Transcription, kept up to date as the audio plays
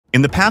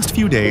In the past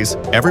few days,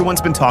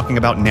 everyone's been talking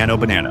about Nano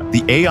Banana,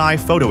 the AI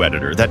photo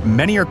editor that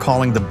many are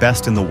calling the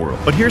best in the world.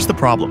 But here's the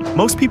problem.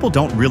 Most people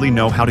don't really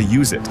know how to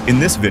use it.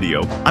 In this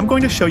video, I'm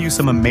going to show you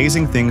some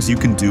amazing things you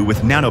can do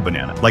with Nano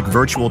Banana, like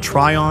virtual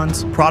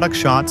try-ons, product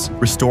shots,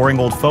 restoring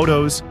old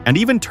photos, and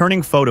even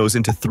turning photos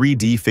into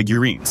 3D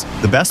figurines.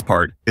 The best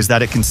part is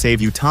that it can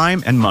save you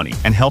time and money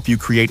and help you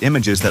create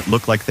images that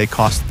look like they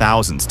cost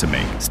thousands to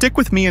make. Stick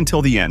with me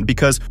until the end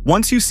because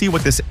once you see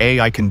what this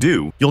AI can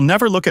do, you'll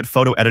never look at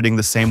photo editing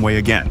the same way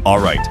again.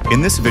 Alright,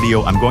 in this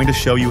video I'm going to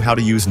show you how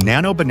to use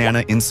Nano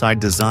Banana inside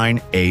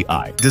Dzine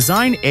AI.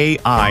 Dzine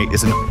AI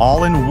is an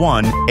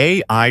all-in-one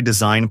AI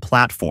design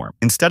platform.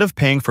 Instead of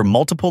paying for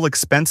multiple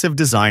expensive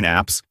design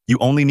apps, you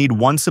only need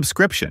one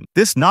subscription.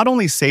 This not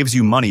only saves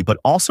you money but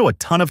also a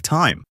ton of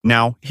time.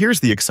 Now, here's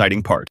the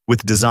exciting part.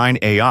 With Dzine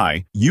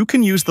AI, you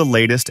can use the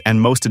latest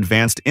and most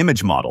advanced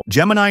image model,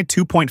 Gemini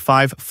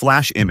 2.5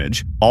 Flash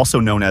Image, also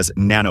known as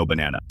Nano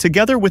Banana,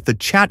 together with the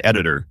chat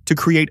editor to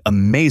create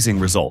amazing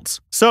results.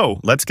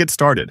 So, let's get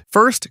started.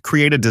 First,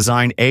 create a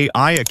Dzine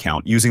AI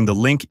account using the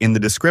link in the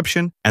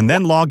description and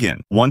then log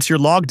in. Once you're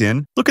logged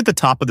in, look at the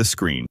top of the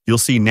screen. You'll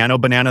see Nano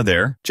Banana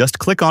there. Just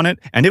click on it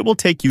and it will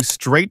take you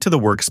straight to the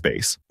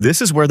workspace.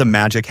 This is where the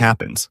magic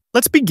happens.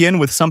 Let's begin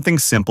with something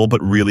simple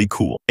but really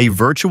cool, a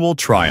virtual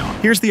try-on.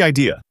 Here's the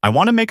idea. I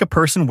want to make a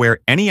person wear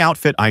any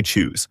outfit I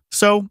choose.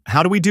 So,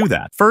 how do we do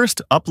that?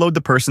 First, upload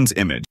the person's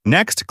image.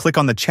 Next, click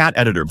on the chat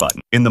editor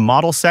button. In the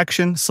model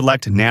section,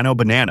 select Nano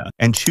Banana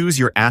and choose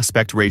your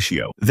aspect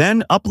ratio.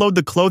 Then, upload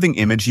the clothing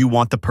image you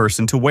want the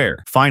person to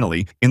wear.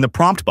 Finally, in the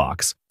prompt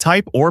box,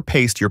 type or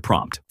paste your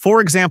prompt. For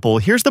example,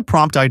 here's the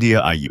prompt idea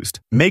I used.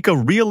 Make a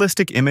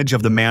realistic image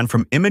of the man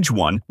from image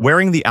 1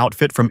 wearing the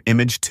outfit from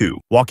image 2,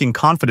 walking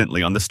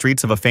confidently on the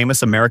streets of a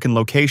famous American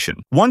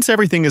location. Once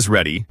everything is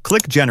ready,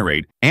 click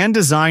Generate, and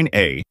Dzine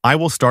AI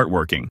will start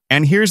working.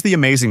 And here's the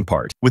amazing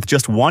part. With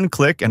just one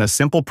click and a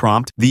simple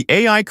prompt, the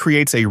AI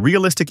creates a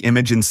realistic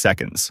image in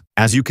seconds.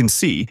 As you can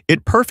see,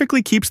 it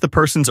perfectly keeps the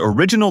person's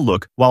original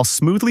look while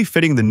smoothly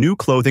fitting the new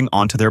clothing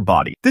onto their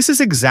body. This is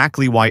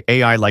exactly why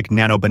AI like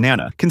Nano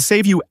Banana can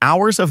save you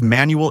hours of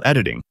manual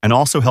editing and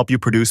also help you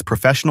produce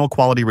professional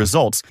quality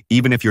results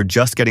even if you're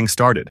just getting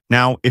started.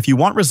 Now, if you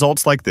want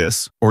results like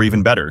this, or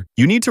even better,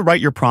 you need to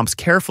write your prompts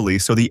carefully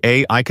so the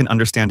AI can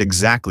understand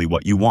exactly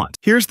what you want.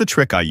 Here's the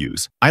trick I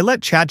use. I let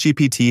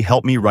ChatGPT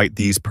help me write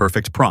these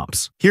perfect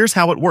prompts. Here's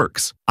how it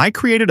works. I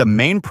created a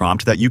main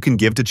prompt that you can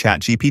give to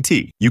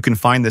ChatGPT. You can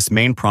find this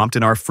main prompt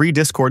in our free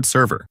Discord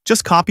server.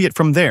 Just copy it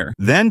from there,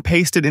 then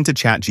paste it into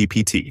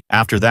ChatGPT.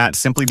 After that,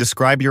 simply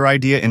describe your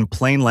idea in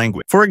plain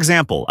language. For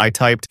example, I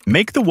typed,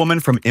 make the woman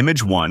from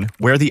image 1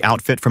 wear the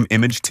outfit from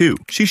image 2.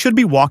 She should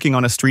be walking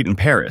on a street in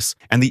Paris,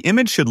 and the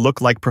image should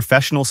look like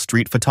professional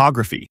street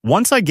photography.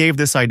 Once I gave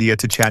this idea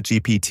to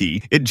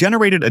ChatGPT, it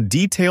generated a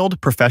detailed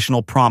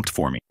professional prompt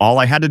for me. All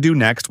I had to do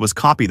next was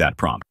copy that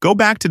prompt. Go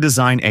back to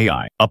Dzine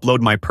AI,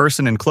 upload my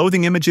person and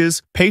clothing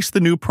images, paste the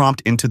new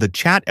prompt into the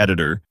chat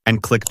editor,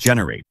 and click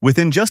Generate.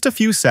 Within just a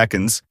few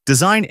seconds,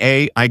 Dzine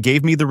AI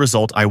gave me the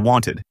result I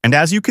wanted. And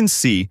as you can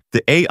see,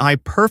 the AI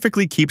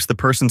perfectly keeps the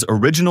person's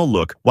original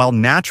look while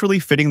naturally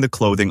fitting the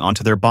clothing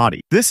onto their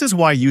body. This is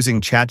why using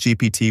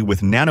ChatGPT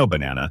with Nano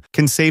Banana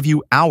can save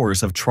you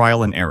hours of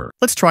trial and error.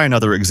 Let's try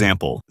another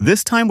example,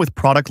 this time with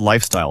product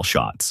lifestyle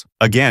shots.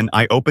 Again,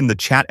 I opened the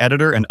chat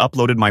editor and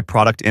uploaded my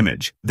product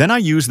image. Then I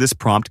used this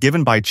prompt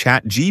given by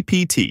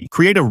ChatGPT.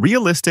 Create a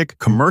realistic,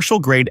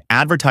 commercial-grade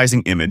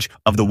advertising image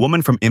of the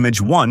woman from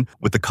image 1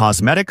 with the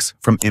cosmetics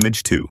from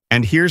image 2.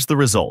 And here's the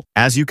result.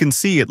 As you can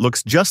see, it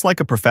looks just like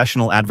a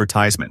professional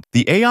advertisement.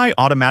 The AI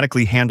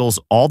automatically handles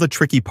all the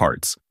tricky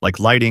parts, like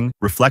lighting,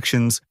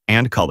 reflections,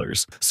 and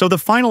colors. So the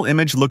final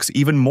image looks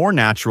even more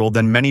natural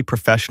than many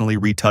professionally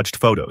retouched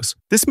photos.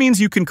 This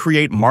means you can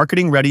create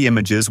marketing-ready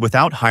images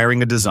without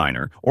hiring a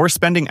designer or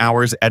spending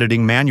hours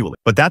editing manually.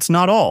 But that's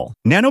not all.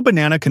 Nano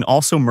Banana can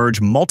also merge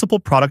multiple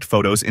product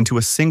photos into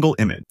a single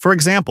image. For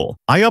example,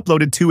 I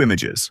uploaded 2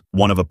 images,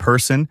 one of a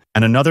person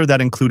and another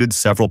that included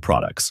several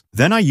products.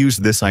 Then I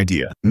used this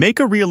idea. Make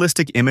a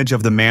realistic image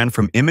of the man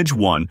from image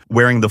 1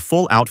 wearing the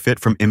full outfit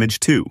from image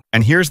 2.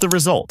 And here's the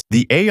result.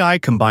 The AI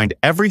combined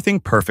everything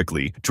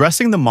perfectly,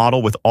 dressing the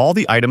model with all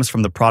the items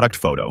from the product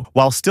photo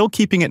while still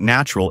keeping it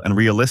natural and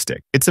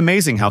realistic. It's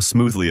amazing how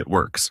smoothly it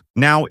works.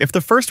 Now, if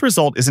the first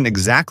result isn't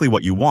exactly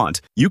what you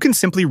want, you can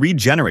simply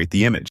regenerate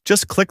the image.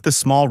 Just click the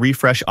small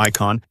refresh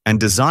icon and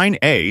Dzine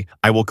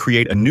AI will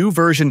create a new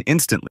version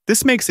instantly.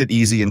 This makes it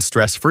easy and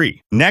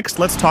stress-free. Next,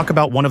 let's talk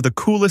about one of the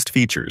coolest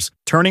features,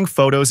 turning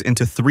photos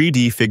into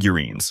 3D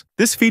figurines.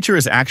 This feature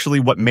is actually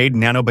what made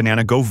Nano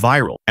Banana go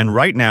viral. And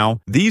right now,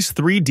 these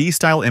 3D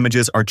style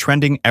images are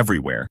trending trending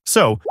everywhere.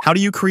 So, how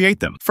do you create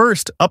them?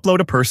 First, upload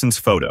a person's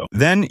photo.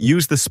 Then,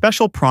 use the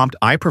special prompt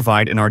I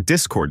provide in our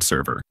Discord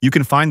server. You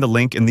can find the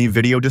link in the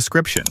video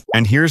description.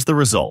 And here's the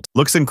result.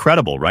 Looks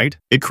incredible, right?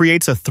 It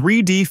creates a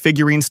 3D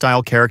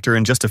figurine-style character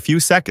in just a few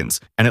seconds,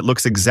 and it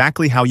looks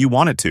exactly how you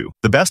want it to.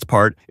 The best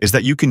part is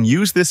that you can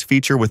use this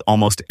feature with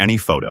almost any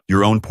photo.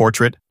 Your own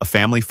portrait, a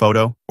family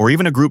photo, or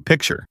even a group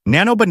picture.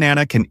 Nano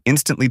Banana can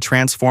instantly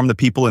transform the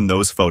people in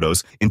those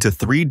photos into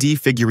 3D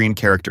figurine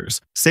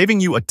characters, saving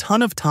you a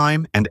ton of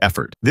time and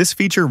effort. This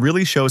feature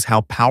really shows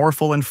how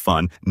powerful and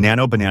fun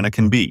Nano Banana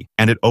can be,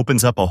 and it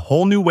opens up a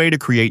whole new way to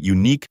create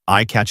unique,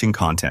 eye-catching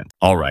content.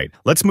 Alright,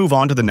 let's move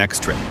on to the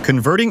next trick,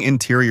 converting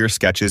interior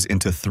sketches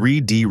into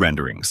 3D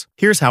renderings.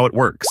 Here's how it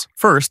works.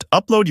 First,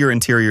 upload your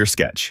interior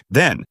sketch.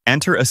 Then,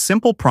 enter a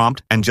simple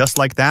prompt, and just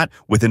like that,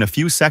 within a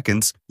few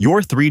seconds,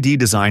 your 3D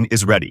design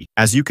is ready.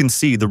 As you can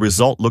see, the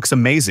result looks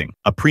amazing,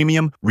 a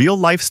premium,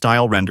 real-life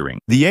style rendering.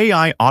 The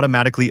AI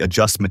automatically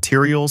adjusts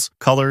materials,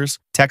 colors,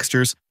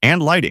 textures,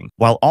 and lighting,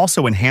 while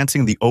also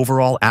enhancing the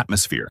overall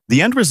atmosphere.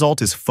 The end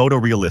result is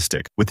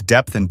photorealistic, with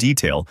depth and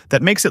detail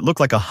that makes it look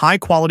like a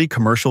high-quality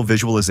commercial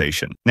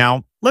visualization.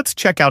 Now, let's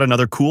check out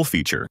another cool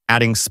feature,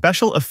 adding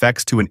special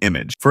effects to an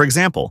image. For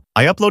example,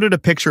 I uploaded a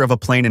picture of a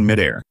plane in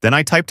midair. Then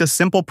I typed a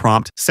simple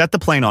prompt, set the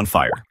plane on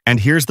fire. And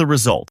here's the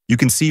result. You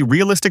can see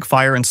realistic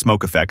fire and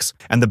smoke effects,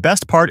 and the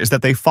best part is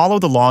that they follow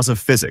the laws of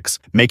physics,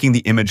 making the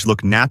image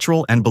look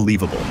natural and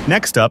believable.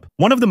 Next up,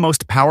 one of the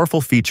most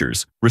powerful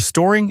features,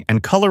 restoring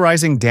and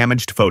colorizing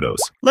damaged photos.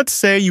 Let's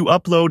say you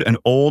upload an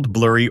old,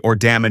 blurry, or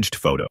damaged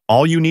photo.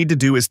 All you need to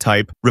do is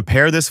type,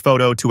 repair this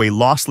photo to a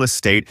lossless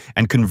state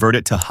and convert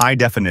it to high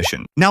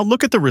definition. Now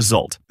look at the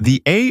result.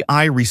 The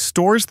AI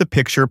restores the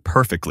picture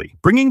perfectly,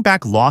 bringing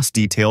back lost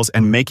details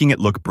and making it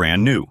look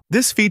brand new.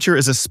 This feature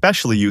is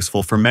especially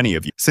useful for many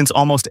of you, since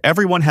almost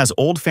everyone has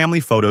old family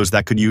photos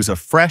that could use a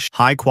fresh,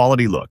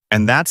 high-quality look.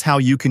 And that's how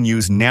you can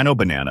use Nano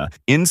Banana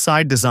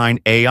inside Dzine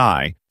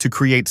AI to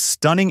create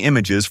stunning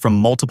images from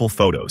multiple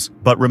photos.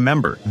 But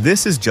remember,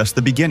 this is just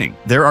the beginning.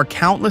 There are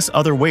countless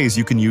other ways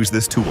you can use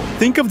this tool.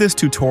 Think of this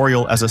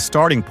tutorial as a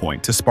starting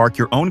point to spark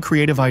your own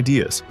creative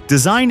ideas.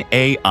 Dzine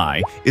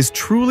AI is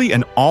truly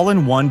an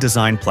all-in-one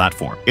design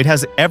platform. It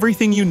has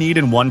everything you need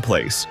in one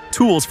place.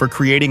 Tools for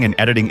creating and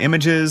editing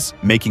images,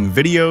 making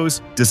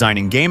videos,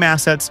 designing game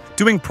assets,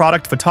 doing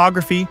product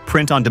photography,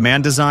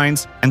 print-on-demand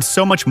designs, and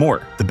so much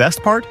more. The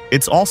best part?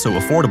 It's also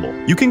affordable.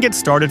 You can get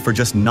started for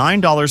just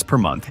 $9 per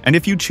month, and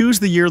if you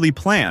choose the yearly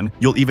plan,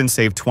 you'll even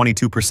save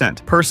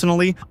 22%.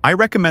 Personally, I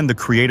recommend the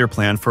creator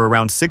plan for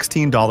around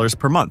 $16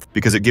 per month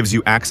because it gives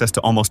you access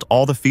to almost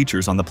all the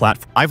features on the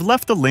platform. I've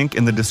left the link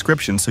in the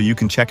description so you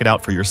can check it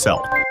out for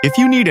yourself. If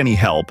you need any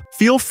help,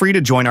 feel free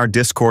to join our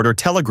Discord or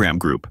Telegram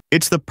group.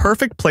 It's the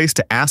perfect place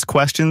to ask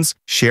questions,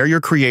 share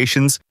your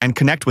creations, and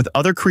connect with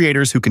other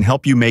creators who can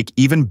help you make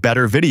even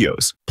better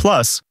videos.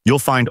 Plus, you'll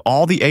find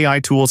all the AI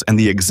tools and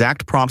the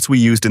exact prompts we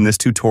used in this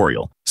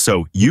tutorial,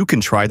 so you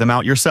can try them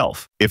out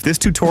yourself. If this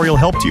tutorial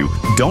helped you,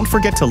 don't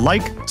forget to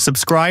like,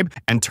 subscribe,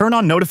 and turn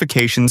on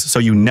notifications so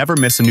you never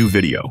miss a new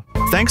video.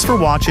 Thanks for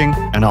watching,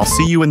 and I'll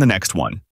see you in the next one.